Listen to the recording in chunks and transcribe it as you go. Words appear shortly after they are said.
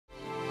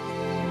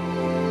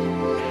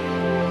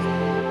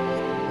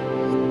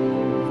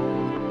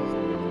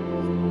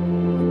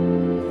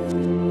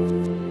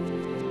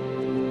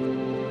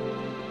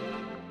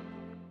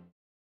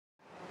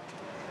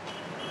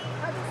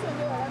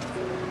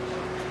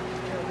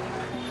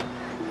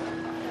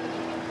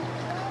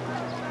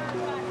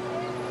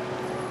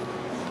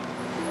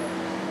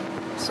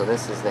so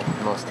this is the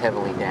most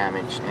heavily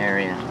damaged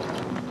area.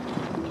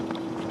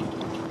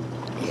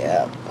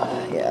 Yeah,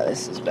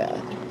 this is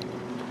bad.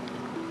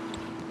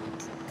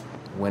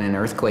 When an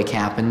earthquake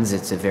happens,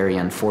 it's a very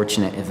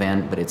unfortunate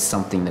event, but it's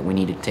something that we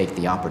need to take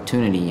the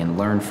opportunity and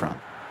learn from.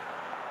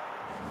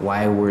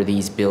 Why were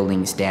these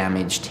buildings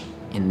damaged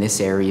in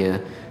this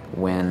area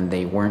when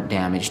they weren't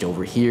damaged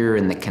over here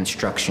and the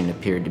construction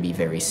appeared to be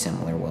very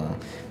similar? Well,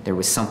 there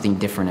was something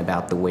different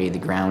about the way the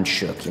ground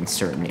shook in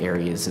certain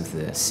areas of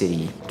the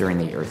city during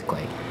the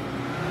earthquake.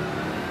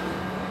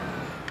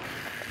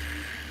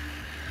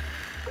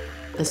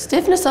 The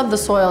stiffness of the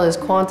soil is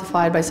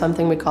quantified by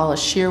something we call a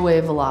shear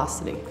wave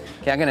velocity.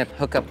 Okay, I'm gonna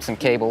hook up some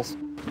cables.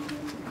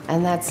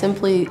 And that's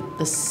simply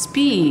the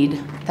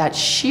speed that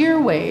shear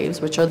waves,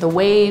 which are the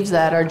waves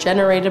that are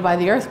generated by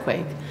the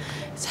earthquake,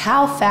 is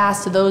how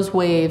fast do those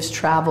waves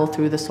travel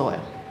through the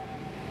soil.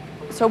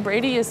 So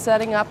Brady is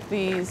setting up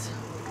these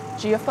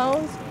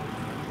geophones,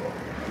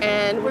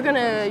 and we're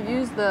gonna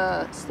use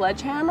the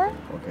sledgehammer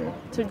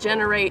to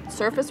generate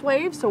surface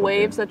waves, so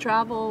waves that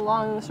travel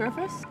along the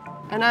surface.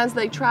 And as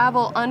they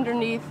travel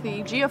underneath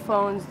the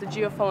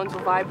geophones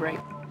will vibrate.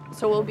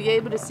 So we'll be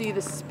able to see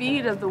the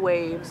speed of the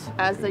waves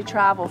as they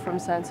travel from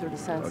sensor to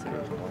sensor.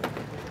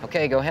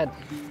 Okay, go ahead.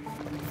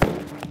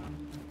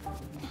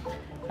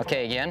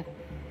 Okay, again.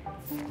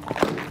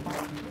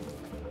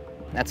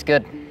 That's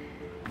good.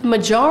 The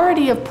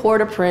majority of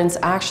Port-au-Prince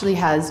actually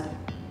has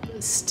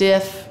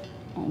stiff,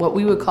 what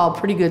we would call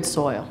pretty good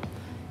soil.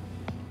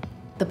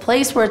 The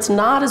place where it's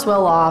not as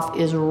well off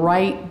is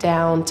right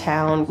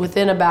downtown,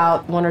 within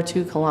about 1 or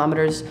 2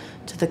 kilometers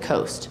to the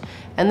coast.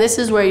 And this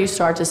is where you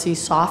start to see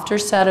softer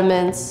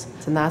sediments,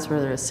 and that's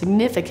where a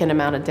significant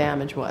amount of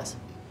damage was.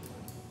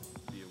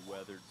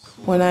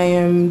 When I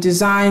am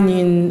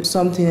designing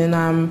something and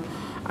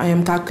I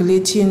am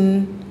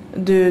calculating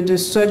the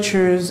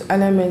structures,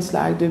 elements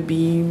like the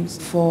beams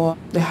for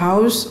the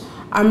house,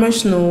 I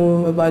must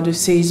know about the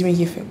seismic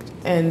effect,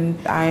 and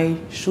I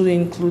should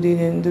include it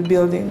in the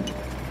building.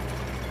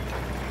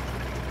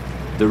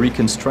 The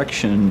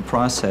reconstruction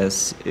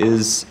process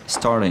is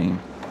starting.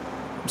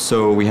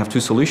 So we have 2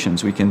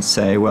 solutions. We can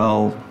say,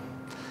 well,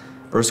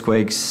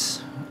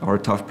 earthquakes are a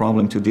tough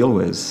problem to deal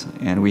with,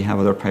 and we have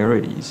other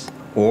priorities.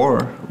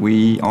 Or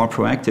we are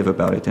proactive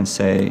about it and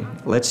say,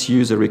 let's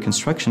use the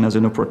reconstruction as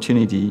an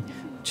opportunity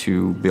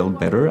to build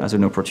better, as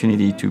an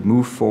opportunity to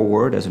move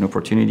forward, as an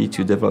opportunity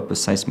to develop a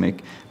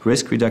seismic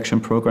risk reduction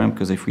program,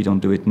 because if we don't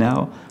do it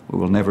now, we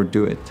will never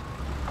do it.